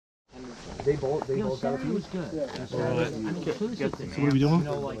They both got a piece. Alright. So what are we doing?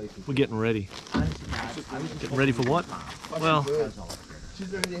 We're getting ready. Getting ready for what? Well,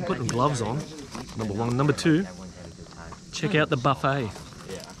 putting gloves on, number one. Number two, check out the buffet.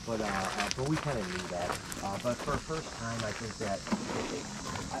 Yeah, but we kind of knew that. But for a first time, I think that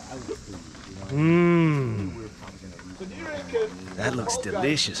I was pleased, you know. That looks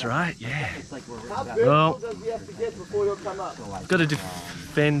delicious, right? Yeah. Well, got to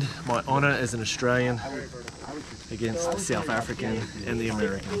defend my honour as an Australian against the South African and the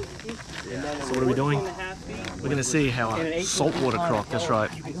American. So what are we doing? We're going to see how a saltwater croc, that's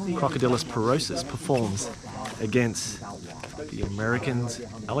right, Crocodilus porosus, performs against the American's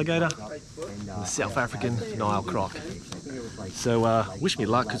alligator and the South African Nile croc. So wish me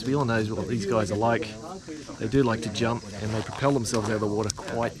luck, because we all know what these guys are like. They do like to jump and they propel themselves out of the water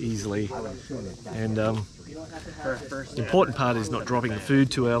quite easily. And the important part is not dropping the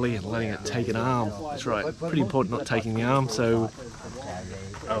food too early and letting it take an arm. That's right, pretty important not taking the arm. So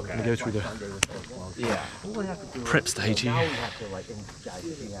I'm going to go through the prep stage here.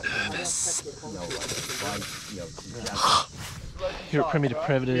 Here at Primitive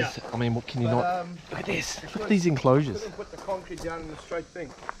Predators, I mean, what can you not... Look at this, look at these enclosures. Put the concrete down in a straight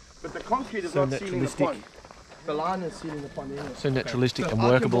thing. But the concrete is So not sealing the naturalistic. pond. The line is sealing the pond in. So naturalistic and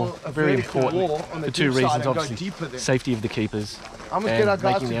workable, very important for two reasons, obviously, safety of the keepers and making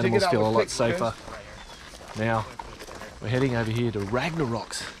the animals feel a lot safer. Now, we're heading over here to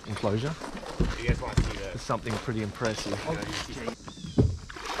Ragnarok's enclosure. You guys want to see that? It's something pretty impressive.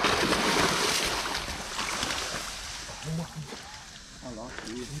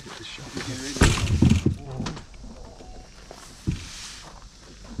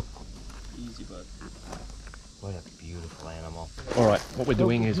 Easy, bud. What a beautiful animal. Alright, what we're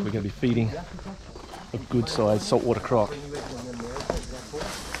doing is we're going to be feeding a good sized saltwater croc.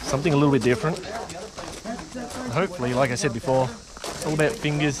 Something a little bit different. And hopefully, like I said before, it's all about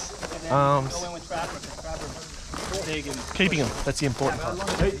fingers, arms, keeping them. That's the important part.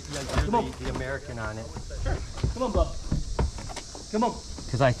 Come on. The American on it. Come on, bub. Come on.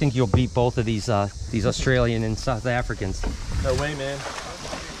 Because I think you'll beat both of these Australian and South Africans. No way, man.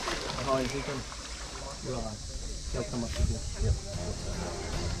 He'll come up to you. Yep.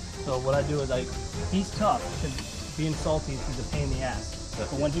 So what I do is he's tough because being salty is a pain in the ass. But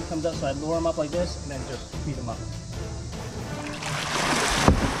when he comes up, so I lure him up like this and then just feed him up.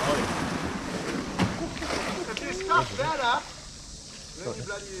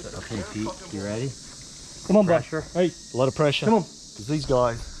 Okay, Pete, you ready? Come on, bud. Hey, a lot of pressure. Come on. Because these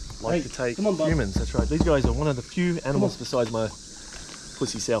guys like to take come on, bud. humans. That's right. These guys are one of the few animals besides my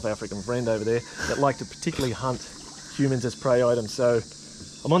pussy South African friend over there that like to particularly hunt humans as prey items. So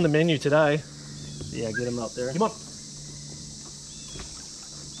I'm on the menu today. Yeah, get him out there. Come on.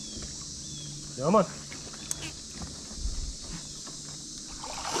 Come on.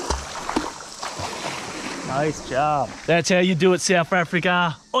 Nice job. That's how you do it, South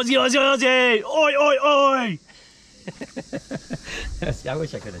Africa. Aussie, Aussie, Aussie! Oi, oi, oi! I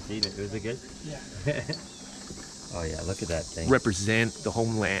wish I could have seen it. Was it good? Yeah. Oh yeah, look at that thing. Represent the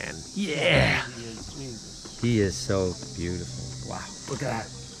homeland. Yeah. He is so beautiful. Wow. Look at that.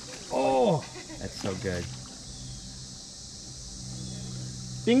 Oh, that's so good.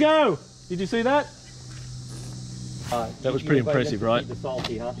 Dingo! Did you see that? That was pretty impressive, right? The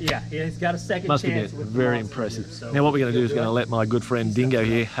salty, huh? Yeah, he's got a second Must chance. admit, very impressive. Now what we're going to do is going to let my good friend Dingo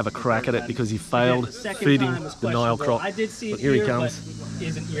here have a crack at it because he failed feeding the Nile croc. I did see But here he comes.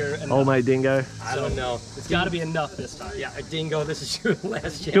 Isn't here enough? Old mate Dingo. I don't know. It's got to be enough this time. Yeah, Dingo, this is your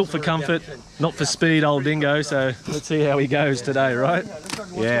last chance. Built for comfort, not for speed, old Dingo. So let's see how he goes today, right?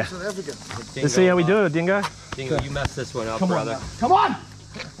 Yeah. Let's see how we do it, Dingo. Dingo, you messed this one up, brother. Come on!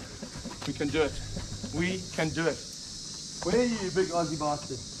 We can do it. We can do it. Where are you, you big Aussie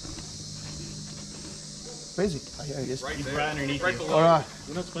bastard? Basic. I guess. He's right underneath you. All right.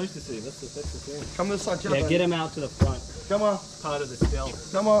 You're not supposed to see. That's the thing. Come this side. Yeah, get him out to the front. Come on. Part of the still.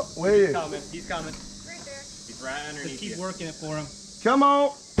 Come on. Where are you? He's coming. He's coming. Right there. He's right underneath. Just keep working it for him. Come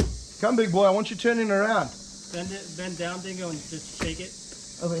on. Come, big boy. I want you turning around. Bend down, Dingo, and just shake it.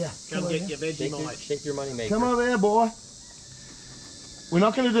 Over here. Come get your Vegemite. Shake your money maker. Come over here, boy. We're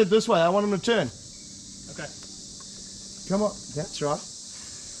not going to do it this way. I want him to turn. Okay. Come on. That's right.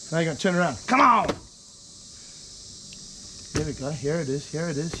 Now you're going to turn around. Come on. There we go. Here it is. Here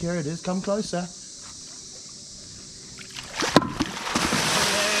it is. Here it is. Come closer.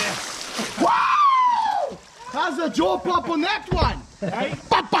 Wow! How's the jaw pop on that one? Hey?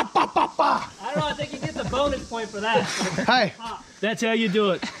 Ba, ba, ba, ba, ba. I don't know. I think you get the bonus point for that. Hey. That's how you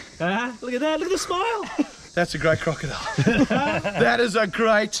do it. Huh? Look at that. Look at the smile. That's a great crocodile. That is a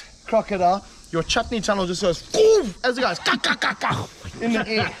great crocodile, your chutney tunnel just goes "Oof," as it goes "Ka, ka, ka, ka," in the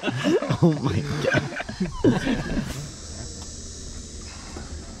air. Oh my god.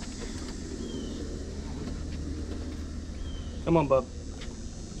 Come on, bub.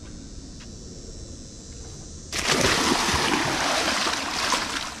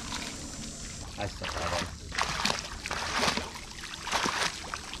 I stuck that in.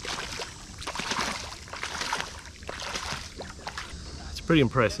 It's pretty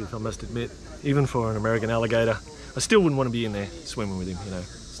impressive, I must admit. Even for an American alligator. I still wouldn't want to be in there swimming with him, you know.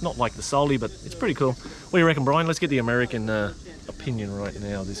 It's not like the Soli, but it's pretty cool. What do you reckon, Brian? Let's get the American opinion right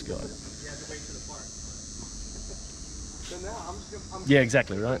now, this guy. Yeah,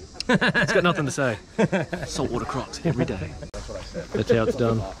 exactly, right? He's got nothing to say. Saltwater crocs every day. That's how it's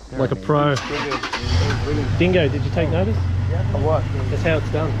done. Like a pro. Dingo, did you take notice? Of what? That's how it's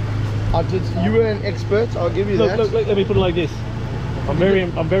done. You were an expert, I'll give you that. Look, let me put it like this. I'm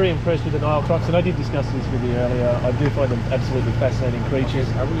very impressed with the Nile crocs, and I did discuss this with you earlier. I do find them absolutely fascinating creatures.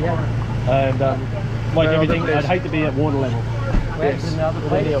 And like everything, I'd hate to be at water level. Yes.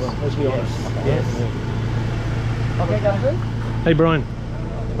 With any of them, let's be honest. Yes. Okay, guys. Hey Brian,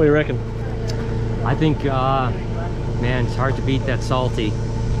 what do you reckon? I think, man, it's hard to beat that salty.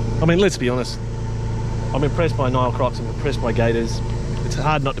 I mean, let's be honest. I'm impressed by Nile crocs, I'm impressed by gators. It's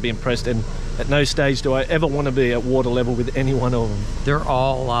hard not to be impressed, and at no stage do I ever want to be at water level with any one of them. They're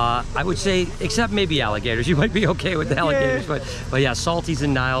all, I would say, except maybe alligators. You might be okay with the alligators, but yeah, salties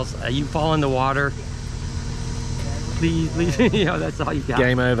and Niles, you fall in the water, please, you know, that's all you got.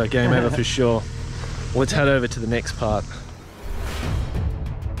 Game over for sure. Let's head over to the next part.